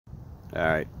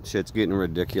Alright, shit's getting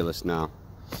ridiculous now.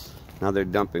 Now they're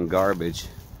dumping garbage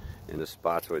in the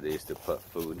spots where they used to put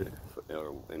food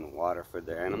or in water for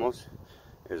their animals.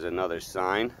 There's another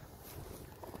sign.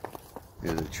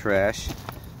 There's the trash.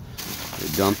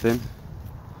 They're dumping.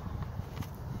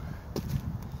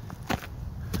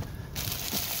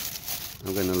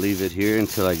 I'm gonna leave it here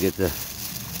until I get the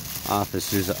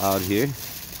officers out here,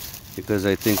 because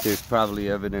I think there's probably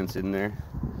evidence in there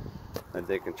that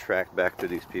they can track back to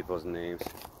these people's names.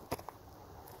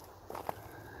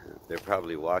 They're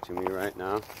probably watching me right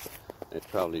now. It's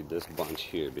probably this bunch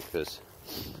here, because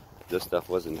this stuff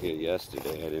wasn't here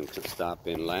yesterday. I didn't stop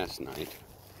in last night.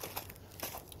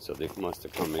 So they must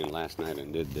have come in last night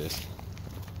and did this.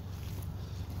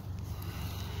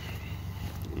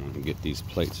 I'm gonna get these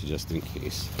plates just in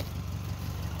case.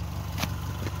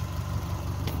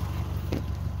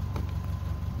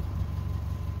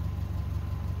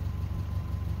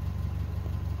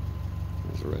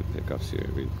 There's red pickups here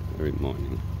every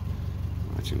morning,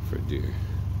 watching for deer.